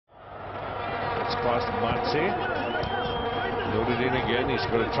past Matse. Loaded in again. He's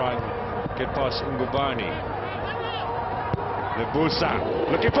got to try and get past Ngubani. Lebusa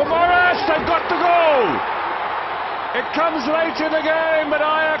looking for Morris. They've got the goal. It comes late in the game, but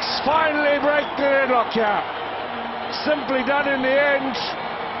Ajax finally break the deadlock here. Simply done in the end.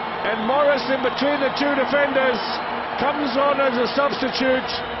 And Morris, in between the two defenders, comes on as a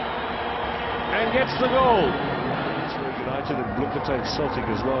substitute and gets the goal. United and Bloemfontein Celtic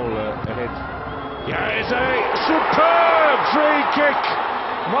as well ahead. Yeah, it's a superb free kick.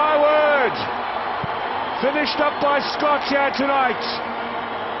 My word. Finished up by Scott here tonight.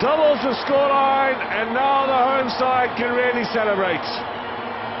 Doubles the scoreline, and now the home side can really celebrate.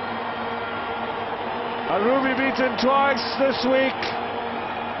 Arubi beaten twice this week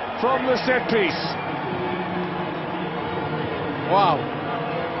from the set piece. Wow.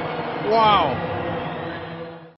 Wow.